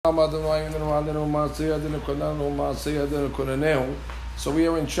So we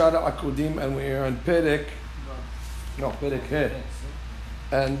are in Shara Akudim and we are in Perek. No, Perek He.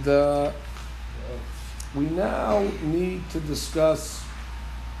 And we now need to discuss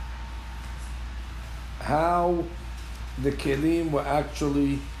how the kelim were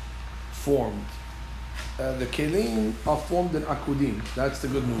actually formed. The kelim are formed in akudim. That's the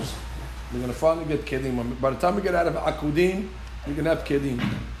good news. We're going to finally get kelim. By the time we get out of akudim, we're going to have kelim.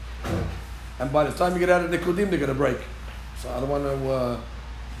 And by the time we get out of the kudim, they're going to break. So I don't want to,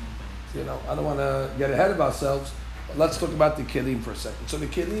 I don't want to get ahead of ourselves. But let's talk about the kelim for a second. So the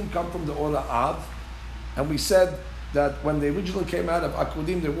kelim come from the Ora Av, and we said that when they originally came out of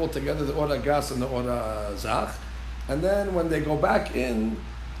akudim, they were all together, the Ora Gas and the Ora Zach. And then when they go back in,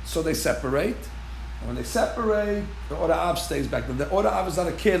 so they separate. And when they separate, the Ora Av stays back. The Ora Av is not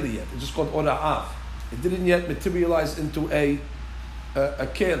a keli yet. It's just called Ora Av. It didn't yet materialize into a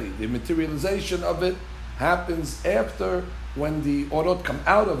keli. The materialization of it happens after when the Orot come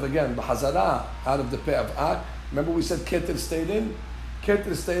out of, again, Bahazara, out of the Peh of Ak. Remember we said Keter stayed in?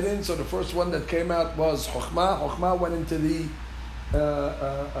 Keter stayed in, so the first one that came out was Chokhmah. Chokhmah went into the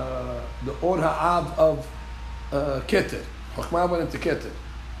Or Ha'av of Keter. Chokhmah went into Keter.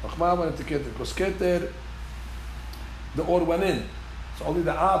 Because Keter, the Or went in. So only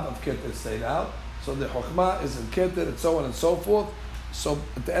the Av of Keter stayed out. So the Chokhmah is in Keter, and so on and so forth. So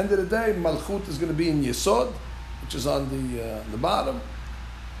at the end of the day, Malchut is going to be in Yesod, which is on the bottom.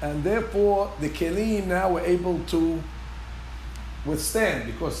 And therefore, the Kelim now were able to withstand,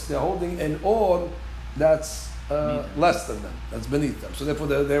 because they're holding an Or that's less than them, that's beneath them. So therefore,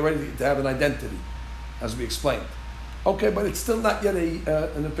 they're ready to have an identity, as we explained. Okay, but it's still not yet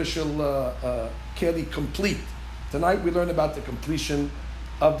an official Keli complete. Tonight we learn about the completion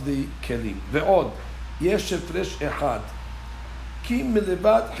of the Kelim. Ve'od, yesh fresh echad. כי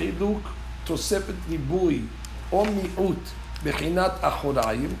מלבד חילוק תוספת ריבוי או מיעוט בחינת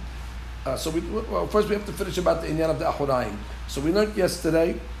אחוריים. So first we have to finish about the inyan of the אחוריים. So we learned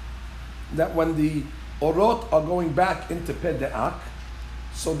yesterday that when the orot are going back into Peh De'ak,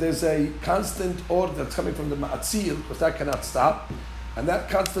 so there's a constant or that's coming from the ma'atzil, because that cannot stop. And that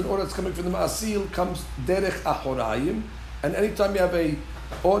constant or that's coming from the ma'atzil comes derech אחוריים. And anytime you have a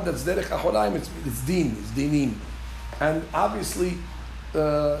or that's derech אחוריים, it's dinim. And obviously,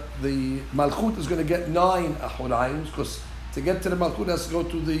 the Malchut is going to get 9 Ahorayim, because to get to the Malchut has to go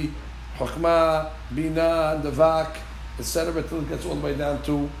to the Chokhmah, Bina, and the Vak, etc., until it gets all the way down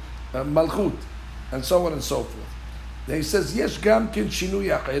to Malchut, and so on and so forth. Then he says, יש גם כן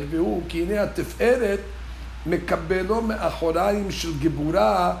שינוי אחר, והוא כי הנה התפארת מקבלו מאחוריים של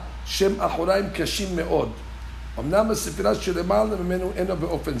גיבורה, שהם אחוריים קשים מאוד. אמנם הספירה שלמעלה ממנו אינו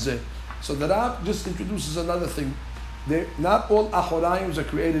באופן זה. So the Rab just introduces another thing. Not all Ahorayim are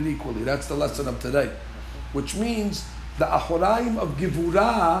created equally. That's the lesson of today. Which means the Ahorayim of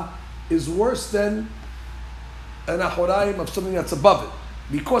Givurah is worse than an Ahorayim of something that's above it,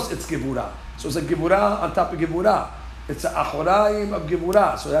 because it's Givurah. So it's a Givurah on top of Givurah. It's an Ahorayim of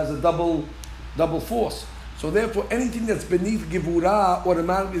Givurah, so it has a double force. So therefore, anything that's beneath Givurah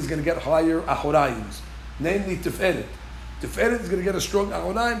automatically is going to get higher Ahorayims, namely Tiferet. Tiferet is going to get a strong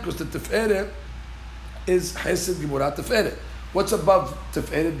Ahorayim, because the Tiferet is Chesed Gibura Teferet. What's above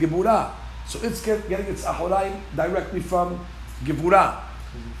Teferet? Gibura. So it's getting its Ahorayim directly from Gibura.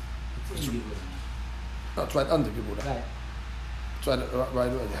 No, it's right under Gibura. Right. It's right.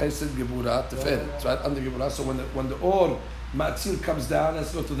 Chesed Gibura Teferet. It's right under Gibura. So when the Or Ma'atzil comes down,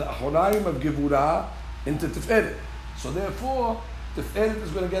 let's go to the Ahorayim of Gibura into Teferet. So therefore, Teferet is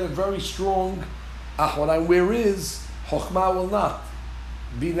going to get a very strong Ahorayim, whereas Chokhmah will not.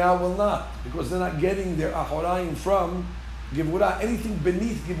 Bina will not, because they're not getting their Ahorayim from Givurah. Anything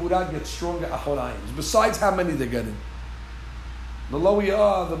beneath Givurah gets stronger Ahorayims, besides how many they're getting. The lower you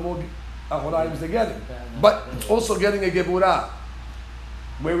are, the more Ahorayims they're getting. But it's also getting a Givurah.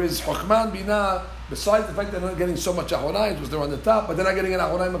 Whereas Chokhmah and Bina, besides the fact that they're not getting so much Ahorayims, because they're on the top, but they're not getting an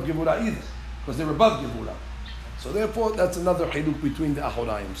Ahorayim of Givurah either, because they're above Givurah. So therefore, that's another Hiluk between the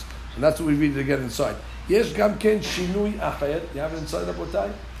Ahorayims. And that's what we read again inside. יש גם כן שינוי אחר, you have it inside רבותיי?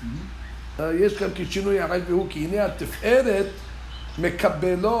 יש גם כן שינוי אחר, והוא כי הנה התפארת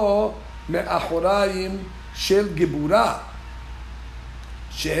מקבלו מאחוריים של גיבורה,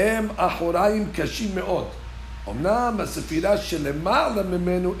 שהם אחוריים קשים מאוד. אמנם הספירה שלמעלה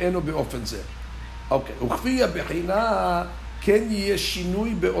ממנו אינו באופן זה. אוקיי, וכפי הבחינה, כן יהיה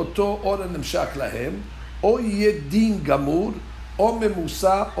שינוי באותו אור הנמשך להם, או יהיה דין גמור, או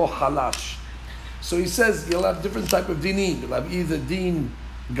ממוסה או חלש. So he says you'll have different type of dinim. You'll have either din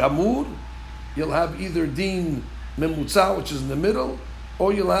gamur, you'll have either din memutza, which is in the middle,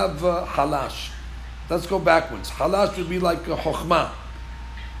 or you'll have halash. Let's go backwards. Halash would be like chokhmah.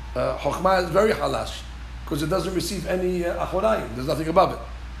 Chokhmah is very halash because it doesn't receive any achorayim. There's nothing above it.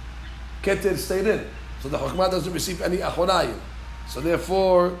 Keter stayed in, so the chokhmah doesn't receive any achorayim. So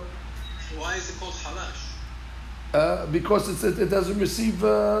therefore, why is it called halash? Because it doesn't receive.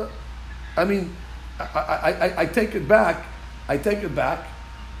 I take it back.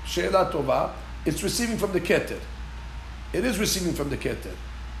 She'ela tova. It's receiving from the keter. It is receiving from the keter.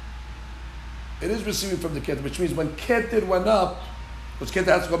 Which means when keter went up, because keter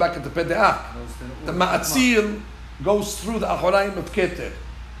has to go back into pedeach, the ma'atzil goes through the achorayim of keter.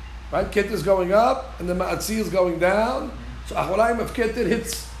 Right? Keter is going up, and the ma'atzil is going down. So achorayim of keter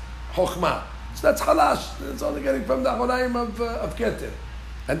hits chokhmah. So that's halash. It's only getting from the achorayim of keter.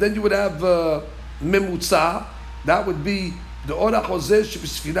 And then you would have memutza. That would be the ora chozeh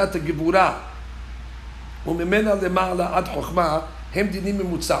sheb'sfirat ha'gevura. U'mimena lema'ala ad chokhmah hem dinim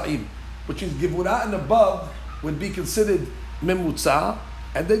memutzaim. Which means gevura and above would be considered memutza.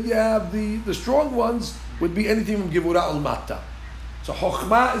 And then you have the strong ones would be anything from gevura al-mata. So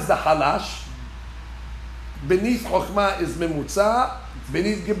chokhmah is the halash. Beneath chokhmah is memutza.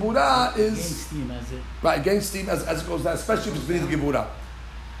 Beneath gevura is against steam as it right against steam as it goes down, especially if it's beneath gevura.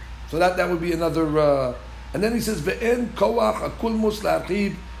 So that would be another. And then he says ve'en koach hakulmus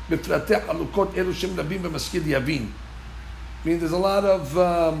la'archiv b'fratech alukot elu shem rabim b'maskil yavin. I mean, there's a lot of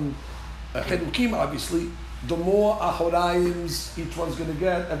chedukim. Obviously, the more achoraims each one's going to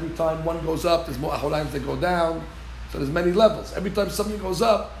get, every time one goes up, there's more achoraims that go down. So there's many levels. Every time something goes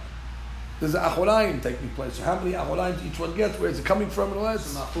up, there's an achoraim taking place. So how many achoraims each one gets? Where is it coming from? And all that?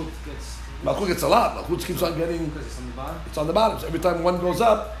 So Malchut gets a lot. Malchut keeps on getting. because it's on the bottom. It's on the bottom. So every time one goes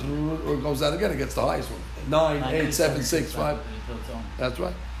up, or goes down again, it gets the highest one. 9, 8, 7, 6, 5. That's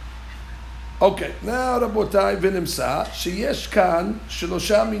right. Okay, now Rabotai v'nimsa sheyesh kan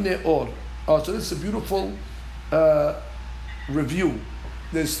shelosha minei or. Oh, so this is a beautiful review.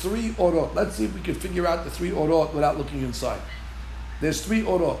 There's 3 orot. Let's see if we can figure out the 3 orot without looking inside. There's 3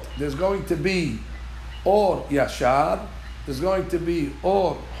 orot. There's going to be or yashar. There's going to be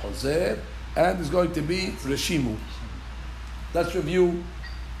or chozer, and there's going to be reshimu. Let's review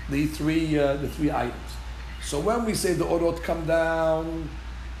the three items. So when we say the orot come down,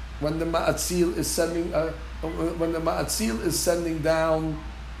 when the ma'atzil is sending down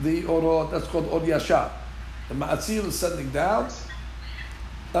the orot, that's called or yashar. The ma'atzil is sending down.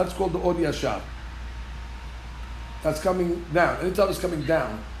 That's called the or yashar. That's coming down. Anytime it's coming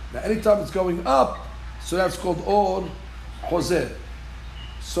down. Now, anytime it's going up, so that's called or chozer.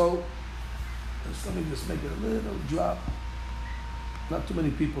 So let me just make it a little drop. Not too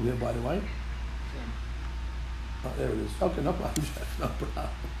many people here, by the way. Oh, there it is. Okay, no problem, Jeff. No problem.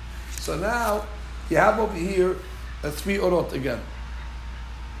 So now you have over here 3 orot again.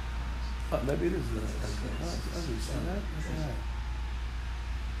 Oh, maybe it is.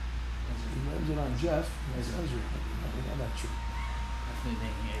 He blames it on Jeff. It's Ezra. No, not true. Definitely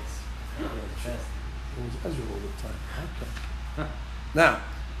making eggs. It was Ezra all the time. Okay. Now,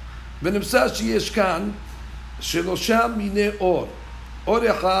 ונמצא שיש כאן 3 מיני אור.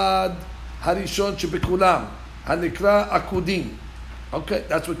 אור אחד הראשון שבכולם, הנקרא עקודים. Okay,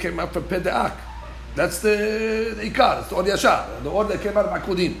 that's what came out from Pedeach. That's the Ikar, it's the Or Yashar. The Or that came out of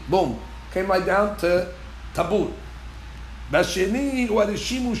Akudim. Boom. Came right down to Tabur. והשני הוא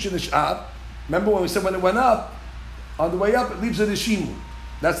הרשימו שנשאר. Remember when we said when it went up, on the way up it leaves a reshimu.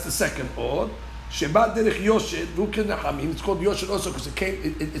 That's the second Or. שבא דרך יושד, והוא כנחמים. It's called יושד also because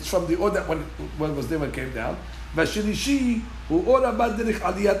it's from the Or that when it was there when it came down. והשלישי הוא אור הבא דרך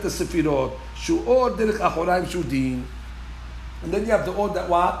עליית הספירות, שהוא אור דרך אחוריים שהוא דין. And then you have the Or that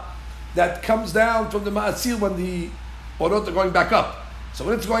what? That comes down from the Ma'atzil when the Orot are going back up. So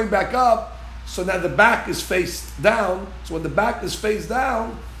when it's going back up, so now the back is faced down. So when the back is faced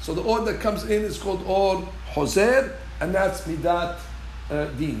down, so the Or that comes in is called Or Chozer, and that's Midat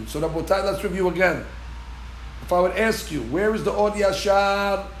Din. So Rabotai, let's review again. If I would ask you, where is the Or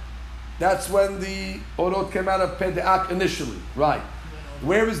Yashar? That's when the Orot came out of Pedeach initially, right?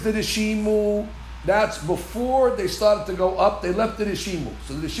 Where is the Rishimu? That's before they started to go up, they left the Rishimu.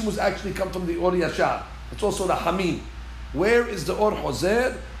 So the Rishimus actually come from the Or Yashar. It's also the Hamim. Where is the Or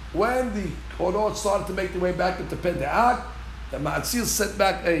Chozer? When the Orot started to make their way back into Pedeach, the Ma'atzil sent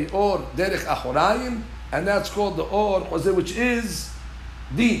back a Or Derech Achorayim, and that's called the Or Chozer, which is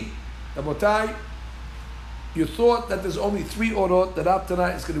Din. Rabotai, you thought that there's only 3 Orot, that up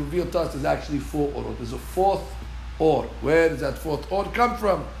tonight is going to reveal to us there's actually 4 Orot. There's a 4th Or. Where does that 4th Or come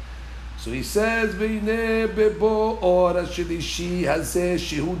from? So he says, "V'ine bebo or hashlishi hazeh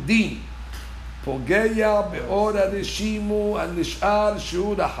shehu din." פוגע באור הרשימו הנשאר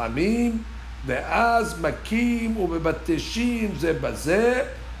שהוא רחמים, ואז מכים ומבטשים זה בזה,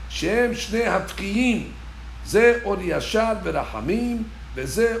 שהם שני הפקיים. זה אור ישר ורחמים,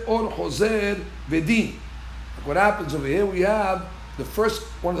 וזה אור חוזר ודין. What happens over here, we have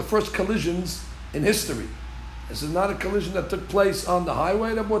one of the first collisions in history. This is not a collision that took place on the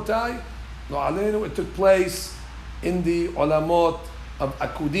highway of Rabotai. No, Aleinu, it took place in the olamot of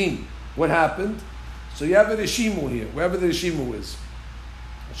Akudim. What happened? So you have a Rishimu here, wherever the Rishimu is.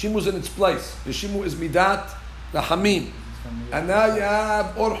 Rishimu is in its place. Rishimu is Midat Rahamim. And now you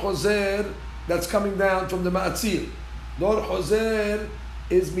have Or Choser that's coming down from the Ma'atzil. The Or Choser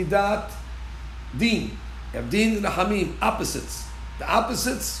is Midat Din. You have Din and Rahamim, opposites. The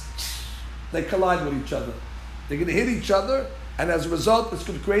opposites, they collide with each other. They're going to hit each other, and as a result, it's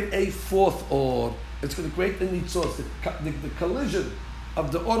going to create a fourth Or. It's going to create the Nitzos. The collision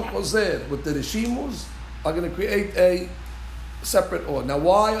of the Or Choser with the Rishimus are going to create a separate Or. Now,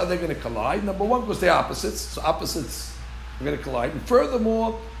 why are they going to collide? Number one, because they're opposites. So opposites are going to collide. And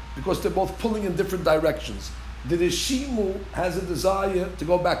furthermore, because they're both pulling in different directions. The Rishimu has a desire to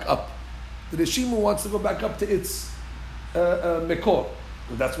go back up. The Rishimu wants to go back up to its Mekor.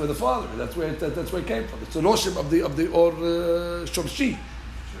 That's where the father is. That's where it came from. It's the Roshim of the Or Shorshi.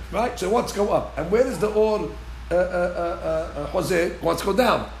 Right? So it wants to go up. And where does the Or Jose wants to go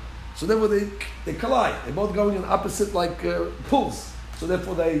down? So therefore they collide. They're both going in opposite pulls. So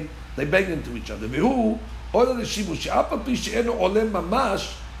therefore they bang into each other. Meaning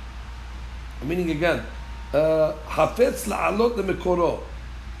again, Hafetz la'alot le'mekoro.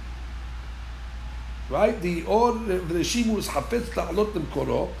 Right? The Or Rishimu is Hafetz la'alot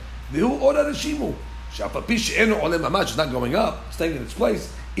le'mekoro. Vehu Or Rishimu. She'af al pi she'enu oleh mamash, it's not going up, staying in its place.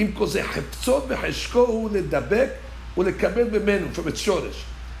 Im kol ze heftzot v'cheshko hu ledabek u'lekabel b'menu, from its shoresh.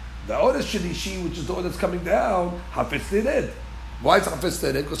 The Or Shlishi, which is the Or that's coming down, Hafetz le'red. Why is Hafetz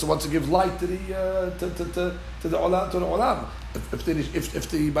le'red? Because it wants to give light to the olam. If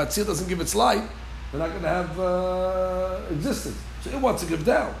the Batzil doesn't give its light, they're not going to have existence. So it wants to give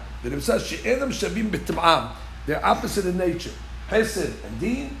down. But it says she'enam shavim b'tim'am. They're opposite in nature. Hesed and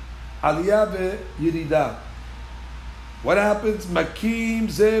Din, Aliyah ve'yiridah. What happens? Makim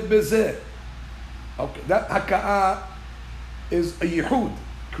ze bezeh. Okay, that haka'ah is a yihud.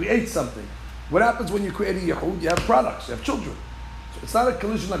 Create something. What happens when you create a yihud? You have products. You have children. So it's not a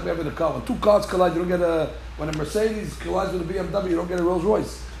collision like we have in a car. When two cars collide, you don't get when a Mercedes collides with a BMW, you don't get a Rolls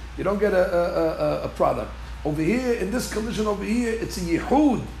Royce. You don't get a product. Over here, in this collision over here, it's a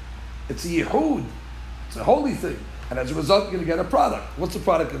yihud. It's a yihud. It's a holy thing. And as a result, you're going to get a product. What's the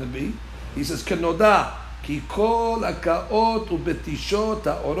product going to be? He says, Kenoda, ki kol hakaot ubetishot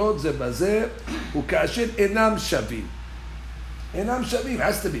haorot ze bazeh, ukasher enam shavim. Enam shavim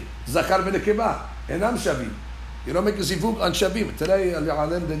has to be. Zachar v'nekeba. Enam shavim. You don't make a zivug on shavim. Today,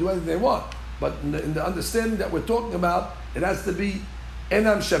 they do anything they want. But in the understanding that we're talking about, it has to be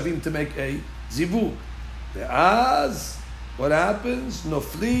enam shavim to make a zivug. Ve'az, what happens?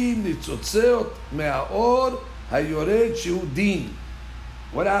 Noflim nitzotzeot me'aor hayored shehu din.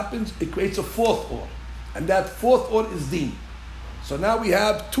 What happens? It creates a fourth Or. And that fourth Or is din. So now we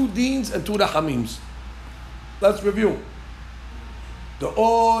have two dins and two rachamims. Let's review. The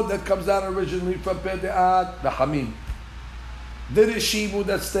Or that comes down originally from Pedeat, rachamim. The Rishimu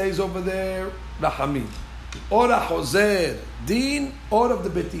that stays over there, rachamim. Or HaChoser, din. Or of the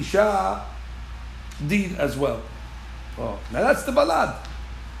Betisha, din as well. Oh, now that's the balad.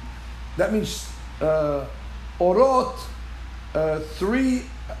 That means Orot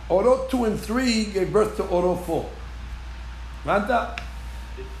 2 and 3 gave birth to Orot 4. Manta?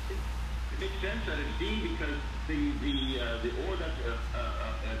 It makes sense that it's D because the Or that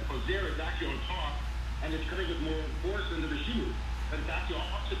Choser is actually on top and it's coming with more force than the Rishimu. But it's actually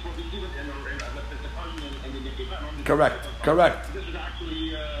opposite for the Rishimu and the Nekeba. Correct. This is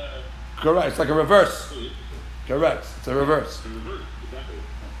actually correct. It's like a reverse. Correct. It's a reverse.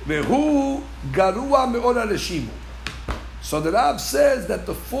 Vehu garua me'or Rishimu. So the Rav says that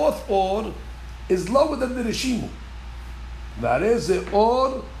the fourth Or is lower than the Rishimu. That is the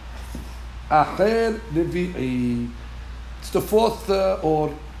Or acher revi'i. It's the fourth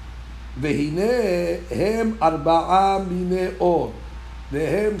Or. Vehine hem arba'a mine Or.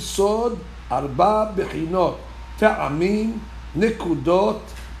 Vehem sod arba bechinot. Ta'amim, nekudot,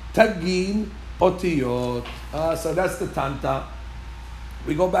 tagin, otiyot. So that's the Tanta.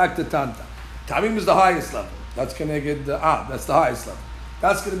 We go back to Tanta. Ta'amim is the highest level. That's connected. That's the highest level.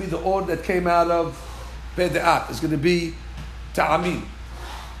 That's going to be the Or that came out of Pedeat. It's going to be Ta'amim.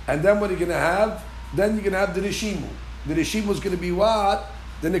 And then what are you going to have? Then you're going to have the Rishimu. The Rishimu is going to be what?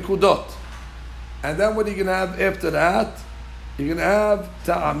 The Nekudot. And then what are you going to have after that? You're going to have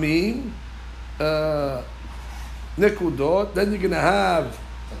ta'amim, nikudot. Then you're going to have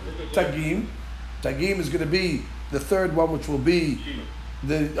tagim. Tagim is going to be the third one, which will be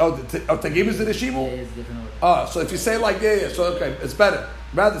tagim is the reshimu? Yeah, it's different order. So if you say like, so okay, it's better.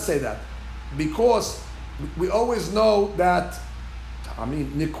 Rather say that. Because we always know that,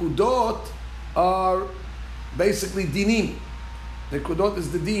 nikudot are basically dinim. Nikudot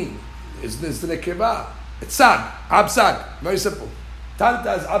is the din. It's the nekeba. It's sag. Absag. Very simple.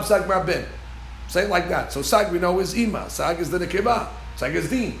 Tanta is absag ma'ben. Say it like that. So sag we know is ima. Sag is the nekeba. Sag is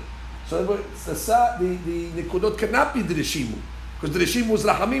din. So the nikudot cannot be the reshimu. Because the reshimu is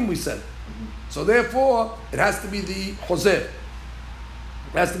rahamim, we said. So therefore, it has to be the choser. It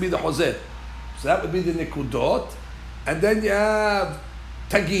has to be the choser. So that would be the nikudot. And then you have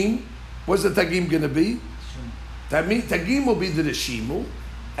tagim. What's the tagim going to be? Tagim will be the reshimu.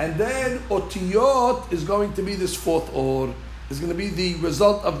 And then otiyot is going to be this fourth or. It's going to be the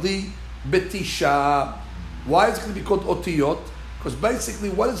result of the betisha. Why is it going to be called otiyot? Because basically,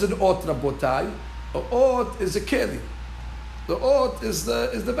 what is an ot, Rabotai? An ot is a keli. The ot is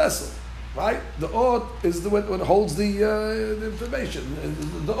the vessel, right? The ot is the what holds the information.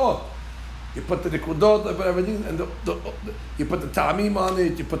 The ot. You put the nikudot and everything, and you put the ta'amim on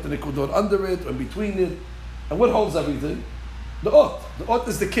it. You put the nikudot under it or between it, and what holds everything? The ot. The ot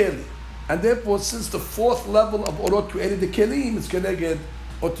is the keli, and therefore, since the fourth level of orot created the kelim, it's keneged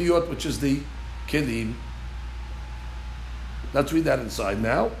otiyot, which is the kelim. Let's read that inside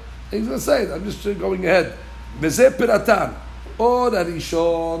now. He's going to say it. I'm just going ahead. Bezeh piratan. Or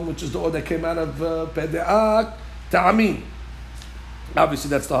Arishon, which is the order that came out of Pedeak, Ta'amin. Obviously,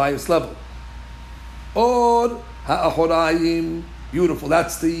 that's the highest level. Or Ha'ahorayim. Beautiful.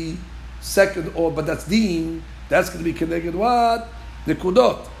 That's the second or, but that's Din. That's going to be connected what?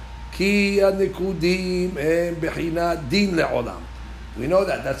 Nikudot. Ki Nikudim and Bechina Din Le'olam. We know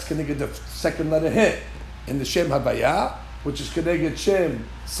that. That's connected the second letter He in the Shem Havaya, which is connected Shem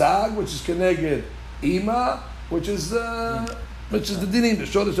Sag, which is connected Ima, which is the dinim, the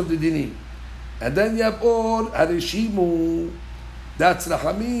shortest of the dinim. And then you have or harishimu, that's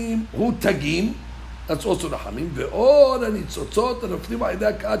rahamim, hu tagim, that's also rahamim. Ve'or hanitzotzot hanofnim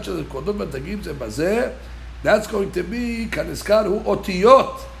ha'ideh ka'ad shel kodot v'tagim ze bazeh, that's going to be kanizkar hu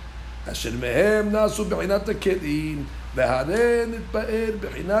otiyot, asher mehem nasu b'chinat hakelim, והרי נתפאר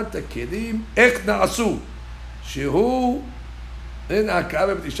בחינת הכלים, איך נעשו, שהוא אין ההכאה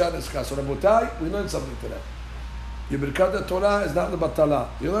בפתישה נזכה. So רבותיי, we learned something today. Your Birkat Torah is not the Batala.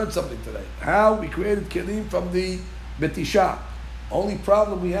 You learned something today. How we created kelim from the Betisha. Only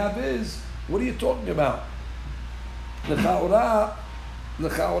problem we have is, what are you talking about? L'chaorah,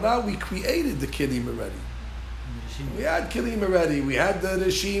 we created the kelim already. We had kelim already. We had the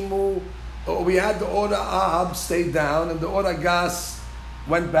Reshimu, or we had the Ora Ahab stayed down, and the Ora Gas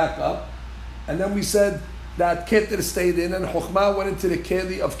went back up. And then we said that Keter stayed in, and Chokhmah went into the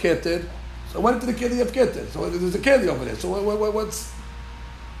Keli of Keter. So I went into the Keli of Keter. So there's a Keli over there. So what's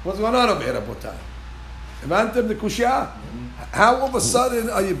going on over here, Rabotai? Evantem the Kushya? How all of a sudden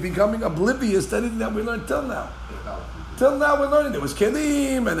are you becoming oblivious to anything that we learned till now? Till now we're learning there was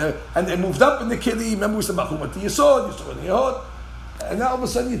Kelim, and they moved up in the Kelim. Remember we said Bachumat Yisod, Yisod Yehod. And now all of a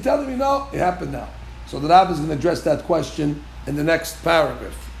sudden you're telling me, no, it happened now. So the Rav is going to address that question in the next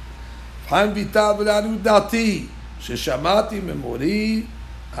paragraph. Han vital v'lanu dati sheshamati memori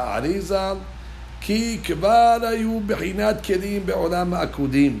ha'arizal ki kvar hayu b'chinat kelim be'olam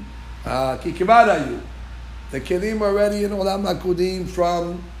ha'akudim. Ki kvar hayu. The kelim are already in olam ha'akudim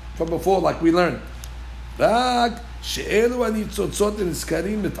from before, like we learned. Rak she'elu hanitzotzot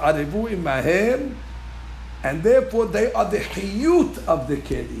nizkarim mit'arevu imahem, and therefore they are the chiyut of the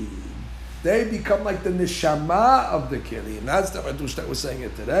kelim. They become like the neshama of the kelim. That's the Hadush that we're saying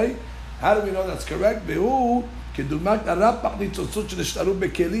here today. How do we know that's correct? We're going to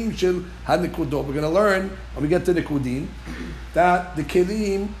learn when we get to the Nikudim that the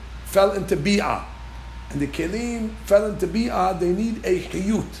kelim fell into bi'ah. And the kelim fell into bi'ah, they need a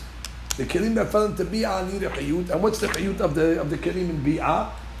chiyut. The kelim that fell into bi'ah need a chiyut. And what's the chiyut of the kelim in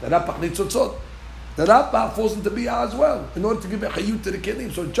bi'ah? The rapach nitzotzot. The rapach falls into bi'ah as well, in order to give a chiyut to the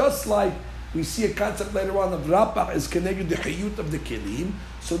kelim. So just like we see a concept later on of rapach is connected to the chiyut of the kelim,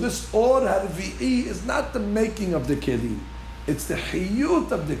 so this or harvi'i is not the making of the kelim. It's the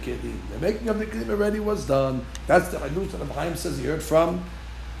chiyut of the kelim. The making of the kelim already was done. That's the hadush that Rabbi Chaim says he heard from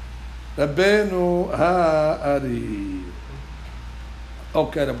Rabbeinu Ha'ari.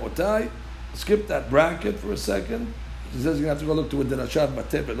 Okay, Rabotai, skip that bracket for a second. He says you're going to have to go look to a derashah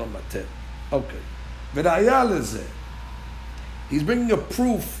mateh v'lo mateh. Okay. V'ra'aya lezeh. He's bringing a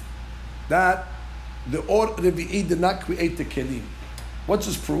proof that the Or Revi'i did not create the Kelim. What's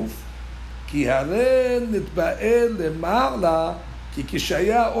his proof? כי הרי נתבאל למעלה, כי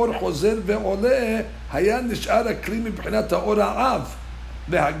כשהיה אור חוזר ועולה, היה נשאר הכלי מבחינת האור העב,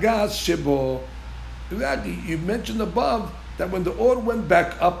 והגז שבו. Exactly, you mentioned above that when the Or went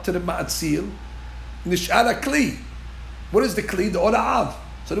back up to the Ma'atzil, nish'ar a-kli. What is the kli? The Or ha'av.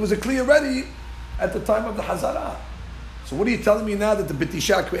 So there was a kli already at the time of the Hazara. So what are you telling me now that the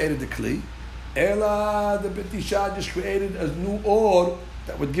B'tisha created the kli? Ela, the B'tisha just created a new Or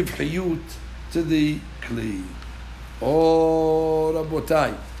that would give chiyut to the kli. Oh,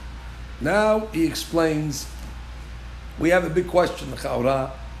 Rabotai. Now he explains, we have a big question,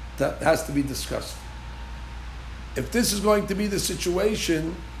 Chaura, that has to be discussed. If this is going to be the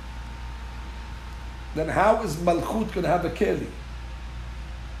situation, then how is Malchut going to have a Keli?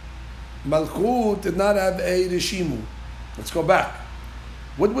 Malchut did not have a Rishimu. Let's go back.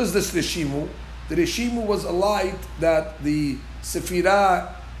 What was this Rishimu? The Rishimu was a light that the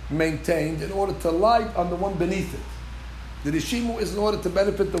Sefirah maintained in order to light on the one beneath it. The Rishimu is in order to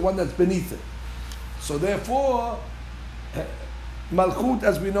benefit the one that's beneath it. So therefore, Malchut,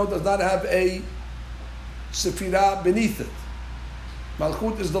 as we know, does not have a Sefirah beneath it.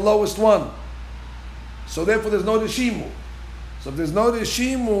 Malchut is the lowest one. So therefore there's no Rishimu. So if there's no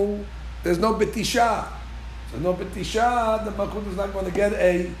Rishimu, there's no B'tisha. So no B'tisha, the Malchut is not going to get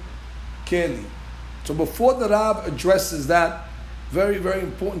a Keli. So before the Rab addresses that very, very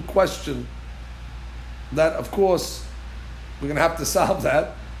important question, that of course we're going to have to solve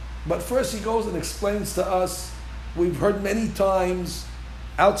that, but first he goes and explains to us, we've heard many times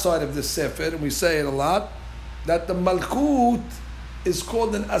outside of this Sefer, and we say it a lot, that the Malchut is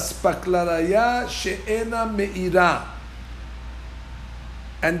called an Aspaklaraya She'ena Me'ira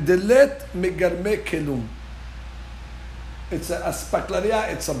and Delet Megarme Kelum. It's a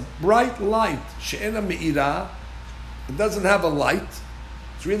Aspaklaraya, it's a bright light, She'ena Me'ira. It doesn't have a light.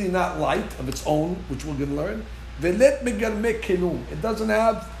 It's really not light of its own, which we're going to learn. Velet Megarme Kelum. It doesn't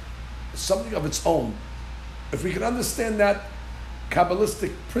have something of its own. If we can understand that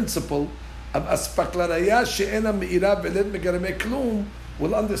Kabbalistic principle of Aspaklaraya She'ena Me'ira Velet Megarme Kelum,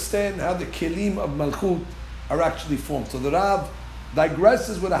 we'll understand how the Kelim of Malchut are actually formed. So the Rav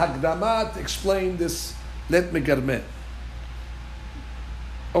digresses with a Hagdama to explain this Let Megarme.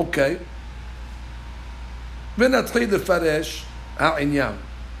 Okay. ונתחיל לפרש העניין.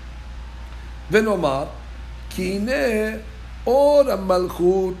 ונאמר, כי הנה אור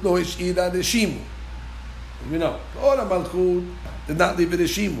המלכות לא השאירה רשימו. You know, אור המלכות did not leave a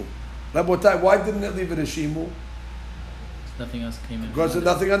reshimu. Rabotai, why didn't it leave a reshimu? Nothing else came in. Because there's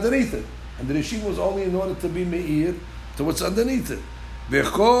nothing underneath it. And the reshimu was only in order to be me'ir to what's underneath it.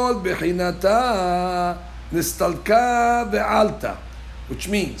 וכל בחינתה נסתלקה ועלתה. Which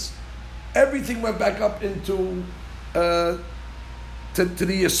means, everything went back up into to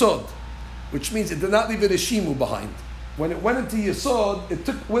the Yesod, which means it did not leave a Reshimu behind. When it went into Yesod, it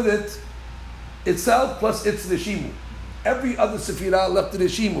took with it itself plus its Reshimu. Every other Sefirah left the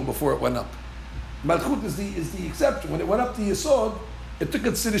Reshimu before it went up. Malchut is the exception. When it went up to Yesod, it took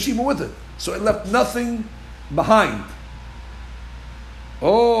its Reshimu with it. So it left nothing behind.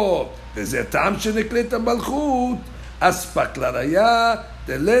 Oh, וזה טעם שנקראת המלכות, אספק לראיה,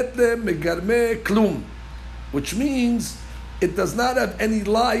 דלת מגרמי כלום. Which means it does not have any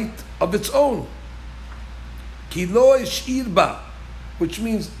light of its own. כי לא השאיר בה. Which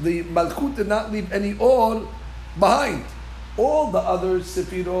means the Malchut did not leave any or behind. All the other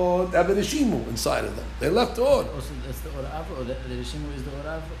Sefirot have a Rishimu inside of them. They left or. Also, that's the Orav, or the Rishimu is the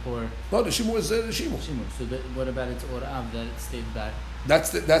Orav, or No, the Rishimu is the Rishimu. Rishimu. So what about its Orav that it stayed back?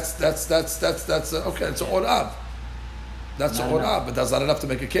 That's okay. It's an Orav. That's an Orav, but that's not enough to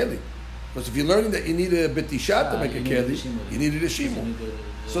make a Keli. Because if you're learning that you need a B'tisha to make a Keli, you need a Rishimu.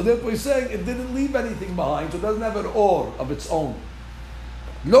 So therefore he's saying it didn't leave anything behind, so it doesn't have an or of its own.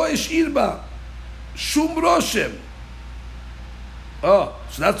 Lo ishir ba shum roshem. Oh,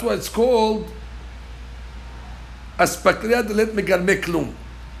 so that's why it's called Aspakriya Delet Megarme Klum.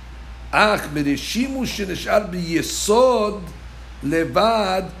 Ach merishimu shenishar b'yesod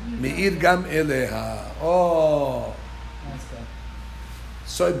levad meir gam eleha. Oh.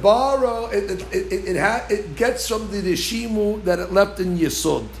 So it borrow it gets from the Rishimu that it left in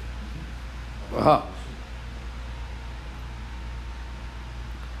Yesod. Uh-huh.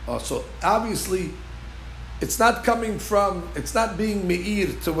 Oh, so obviously it's not being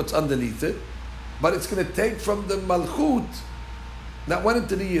me'ir to what's underneath it, but it's going to take from the Malchut that went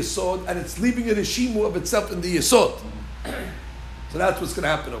into the Yesod, and it's leaving a Rishimu of itself in the Yesod. So that's what's going to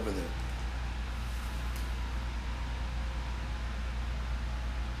happen over there.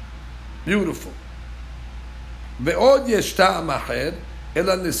 Beautiful. ועוד יש טעם אחר,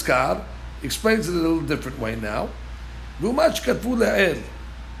 אלא נזכר, explains it a little different way now, לעומת שכתבו לעיל.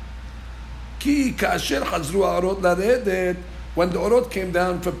 כי כאשר חזרו האורות לרדת, when the אורות came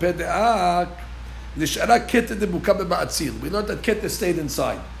down for פדאק, נשארה כתר דבוקה במעציל. We learned that כתר stayed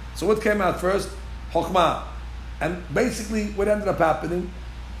inside. So what came out first? חוכמה. And basically what ended up happening,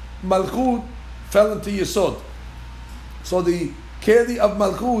 Malchut fell into Yesod. So the keli of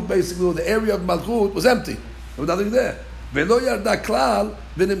Malchut, basically, or the area of Malchut was empty. There was nothing there. ולא ירדה כלל,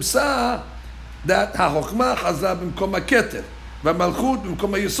 ונמצא that החוכמה חזרה במקום הכתר, והמלכות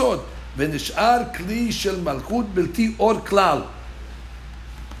במקום היסוד, ונשאר כלי של מלכות בלתי אור כלל.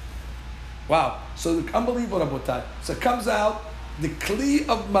 Wow. So unbelievable, Rabotai. So it comes out, the kli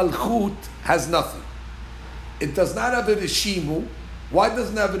of Malchut has nothing. It does not have a Rishimu. Why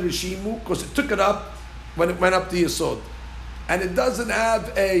doesn't it have a Rishimu? Because it took it up when it went up to Yesod. And it doesn't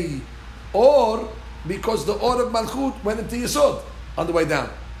have a Or because the Or of Malchut went into Yesod on the way down.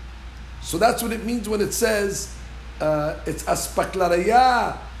 So that's what it means when it says it's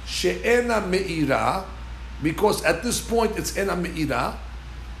Aspaklaraya She'ena Me'ira, because at this point it's Ena Me'ira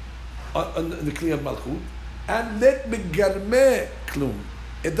on the Kli of Malchut, and Let Megarmeh Klum.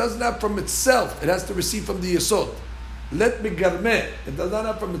 It doesn't have from itself, it has to receive from the Yesod. Let Megarmeh, it does not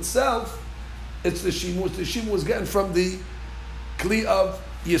have from itself, it's the Shimu. The Shimu is getting from the Kli of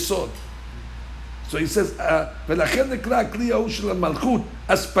Yesod. So he says, ולכן נקרא הכלי ההוא של המלכות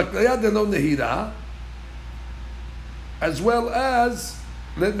אספקלריה דלא נהירה, as well as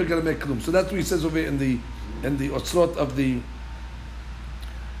let מגרמי כלום. So that's what he says over in the Otzrot of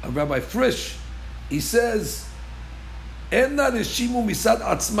Rabbi Frisch. He says, אין לה רשימו מצד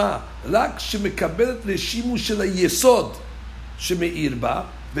עצמה, רק שמקבלת רשימו של היסוד שמאיר בה,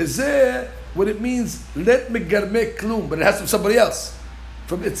 וזה what it means, let מגרמי כלום, but it has from somebody else.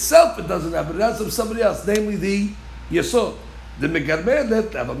 From itself it doesn't have, but it has from somebody else, namely the Yesod. The Megarmeh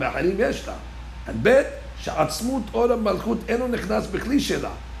let אבל מאחרים יש לה. And ב' שעצמות אור המלכות אינו נכנס בכלי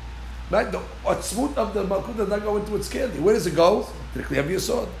שלה. Right? The עצמות of the Malchut does not go into its keli. Where does it go? To the Kli of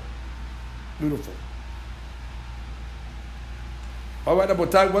Yesod. Beautiful. All right,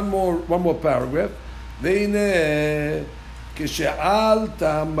 Rabotai, one more paragraph. והנה כשעלת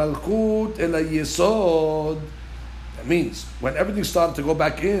המלכות אל היסוד. That means when everything started to go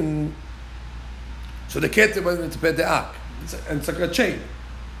back in, so the keter went into Pedeak. It's like a chain.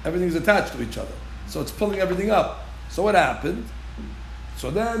 Everything's attached to each other. So it's pulling everything up. So what happened? So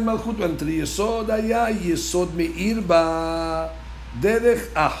then Malchut went to the Yesod. Aya Yesod me'ir ba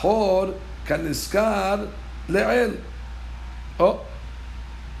derech ahor kaniskar le'el. Oh.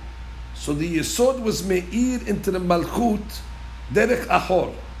 So the Yesod was me'ir into the Malchut derech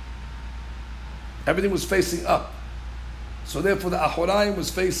ahor. Everything was facing up. So therefore the Ahorayim was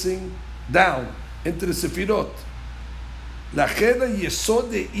facing down into the Sefirot. לכן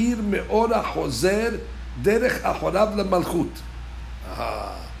היסוד העיר מאור החוזר דרך אחוריו למלכות.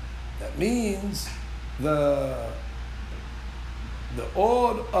 That means the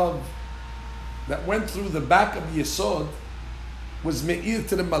or of that went through the back of Yesod was me'ir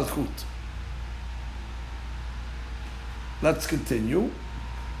to the Malchut. Let's continue.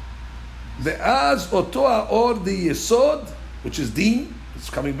 ואז אותו האור דיסוד, which is Din, it's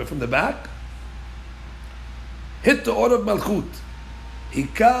coming from the back, hit the or of Malchut.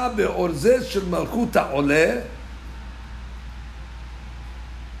 היכה באור זה של מלכות העולה,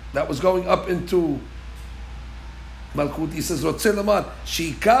 that was going up into Malchut. He says, רוצה לומר,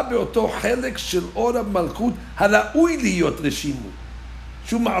 שהיכה באותו חלק של אור המלכות הראוי להיות רשימו,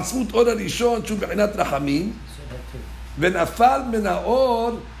 שהוא מעצמות אור הראשון, שהוא בחינת רחמים, ונפל מן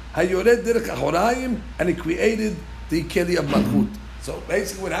האור היורד דרך אחוריים, and he created the keli of Malchut. So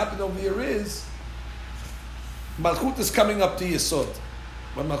basically what happened over here is Malchut is coming up to Yesod.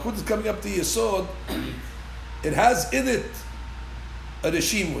 When Malchut is coming up to Yesod, it has in it a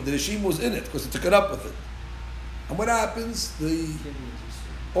Rishimu. The Rishimu was in it because it took it up with it. And what happens? The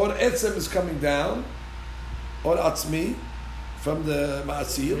Or Etzem is coming down, Or Atzmi, from the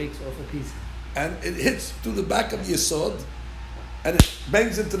Ma'asil, Breaks off a piece. and it hits through the back of Yesod, and it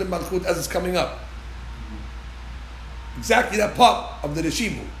bangs into the Malchut as it's coming up. Exactly that part of the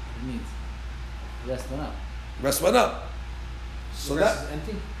Rishimu. It means rest went up. Rest went up. So The rest that,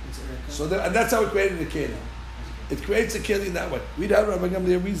 is empty. and that's how it created the keli. It creates a keli in that way. Read out, Rabbi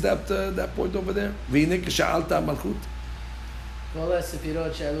Gamliel reads that point over there. והנה כשעלת המלכות. כל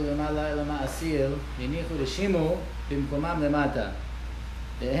הספירות שעלו למעלה אל המעשיר הניחו רשימו במקומם למטה.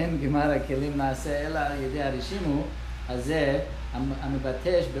 ואין גמר הכלים נעשה אלא על ידי הרשימו הזה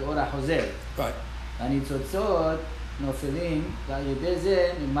המבטש באור החוזר. Right. הניצוצות נופלים ועל ידי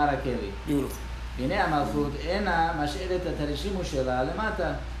זה נגמר הכלי. Beautiful. הנה המלכות אינה משאירת את הרשימו שלה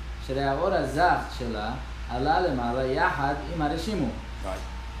למטה, שהאור הזך שלה עלה למעלה יחד עם הרשימו. Right.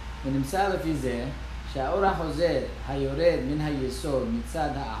 ונמצא לפי זה שהאור החוזר היורד מן היסוד מצד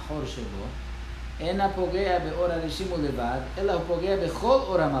האחור שבו אינה פוגע באור הרשימו לבד, אלא הוא פוגע בכל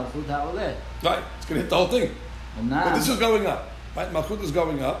אור המלכות העולה. Right. It's going to hit the whole thing. But this is going up. Right? Malchut is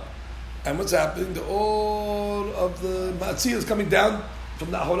going up. And what's happening? The all of the Matzil is coming down from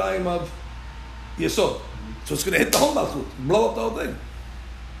the Ahoraim of Yesod. So it's going to hit the whole Malchut, blow up the whole thing.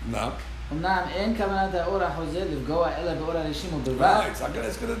 No. אמנם אין כוונת האור החוזר לפגוע אלא באור הרשימו בלבד, Right.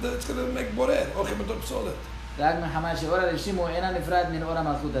 It's going to make borer. Okay, but don't solve it. רק מחמת שאור הרשימו אינה נפרד מן אור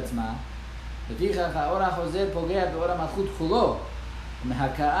המלכות עצמה, לפיכך האור החוזר פוגע באור המלכות כולו,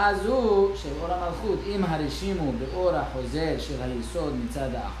 ומהכאה זו של אור המלכות עם הרשימו באור החוזר של היסוד מצד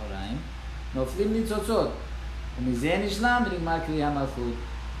האחוריים, נופלים ניצוצות, ומזה נשלם ונגמר כלי המלכות.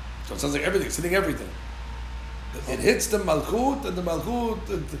 So it sounds like everything. It's hitting everything. It hits the Malchut, and the Malchut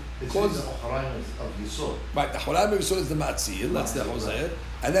It's causes... the Ocharaim of Yisod. Right, the Ahoraim of Yesod is the Matzil, that's the Hoser,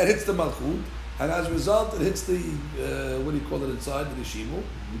 and that hits the Malchut, and as a result it hits the, what do you call it inside, the Rishimu,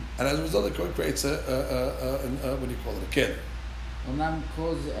 and as a result it creates a what do you call it, a kid. אמנם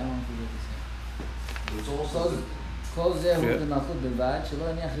כל זה, It's also כל זה הוא במלכות בלבד, שלא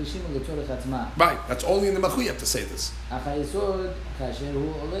יניח רשימו לצורך עצמה. Right, that's only in the Malchut you have to say this. אך היסוד, כאשר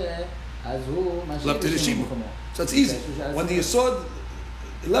הוא עולה, אז הוא משאיר Left to the רשימו Rishimu. במקומו. So it's easy. When the Yesod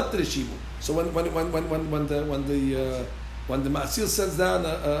left to the Rishimu, so when the Matzil sends down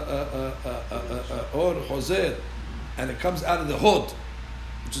or Hoser, and it comes out of the Hod,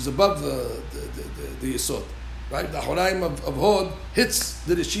 which is above the Yesod, right? The Ahoraim of Hod hits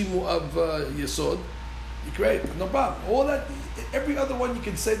the Rishimu of Yesod. You create no problem. All that, every other one you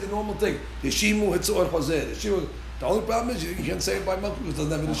can say the normal thing. Rishimu hits or Hoser. The only problem is you can't say it by Malchut because it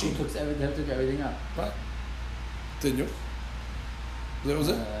doesn't have a He Rishimu. took everything up. Right. Continue. זה was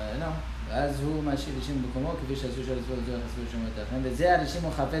it? לא. ואז הוא משאיר רשימו במקומו, כפי שעשו של עצמו לצורך הסבור שמות האחרים, וזה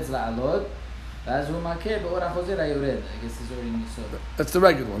הרשימו חפץ לעלות, ואז הוא מכה באור החוזר היורד. I guess it's already in the soul. That's the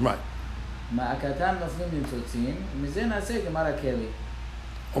regular one, right. מעקתם נופלים ניצוצים, ומזה נעשה גמר הכלי.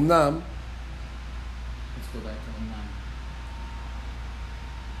 אמנם, Let's go back to אומנם.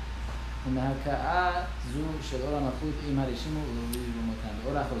 ומהכאה זו של אור המלכות עם הרשימו ולהוריד במותם.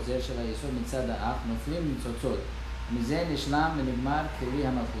 באור החוזר של היסוד מצד האח נופלים ניצוצות. ומזה נשלם ונגמר כלי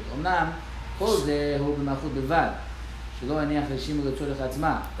המלכות. אמנם כל זה הוא במלכות בלבד, שלא יניח רשימו לצורך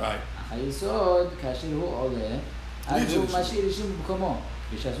עצמה. right. אך היסוד, כאשר הוא עולה, אז הוא משאיר רשימו במקומו.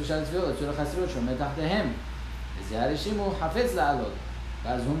 כפי שעשו של הצביעות לצורך הסבירות שעומד תחתיהם. וזה הרשימו חפץ לעלות.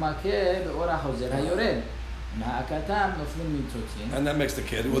 ואז הוא מכה באור החוזר היורד. מהעקתם נופלים ניצוצים. And that makes the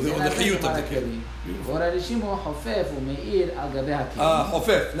kid, or the chiyut of the kid. אור הרשימו חופף ומאיר על גבי הכלי.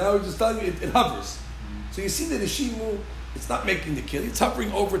 Hofef. Now we're just telling you, it hovers. So you see that the Rishimu, it's not making the kid, it's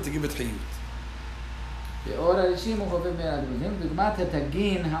hovering over it to give it chiyut. באור הרשימו חופף מאיר על גבי הכלי. דוגמת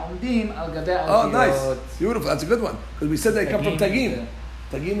התגין העומדים על גבי Oh, האותיות. nice. Beautiful. That's a good one. Because we said they come from Tagim.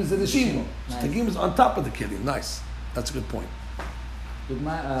 Tagim is the Rishimu. So Nice. Tagim is on top of the kid. Nice. That's a good point.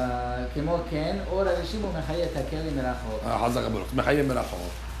 דוגמה, כמו כן, אור הרשימו מחיה את הכלי מרחוק. חזק הברוך. מחיים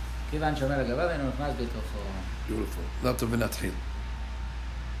מרחוק. כיוון שאומר הגבל, אינו נכנס בתוכו. Beautiful. Not to ונתחיל.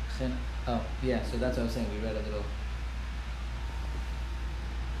 לכן, oh, yeah, so that's what I was saying, we read a little.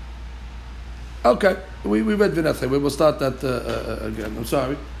 Okay. We read ונתחיל. We will start that again. I'm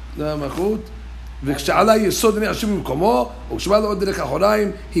sorry. זה מלכות. וכשעלה יסוד עיני השם במקומו, וכשבא לו עוד דרך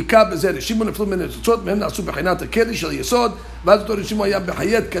אחוריים, היכה בזה רשימו נפלו מן הניצוצות, מהם נעשו בחינת הכלי של יסוד, ואז אותו רשימו היה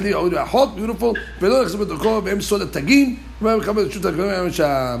בחיית כלי העוד רחוק, ביוטיפול, ולא יחזור בדרכו, והם סוד התגים, והם מקבל את שוט הכלים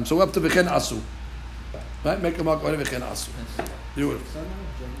שם, so up to וכן עשו. Right? make a mark on it וכן עשו. Beautiful.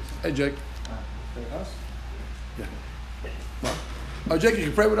 Hey Jake. Yeah. Well, oh Jake, you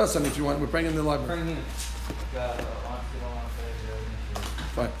can pray with us if you want. We're praying in the library.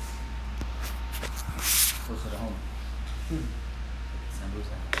 Fine. Closer to home.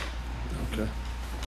 Sambusa. Okay.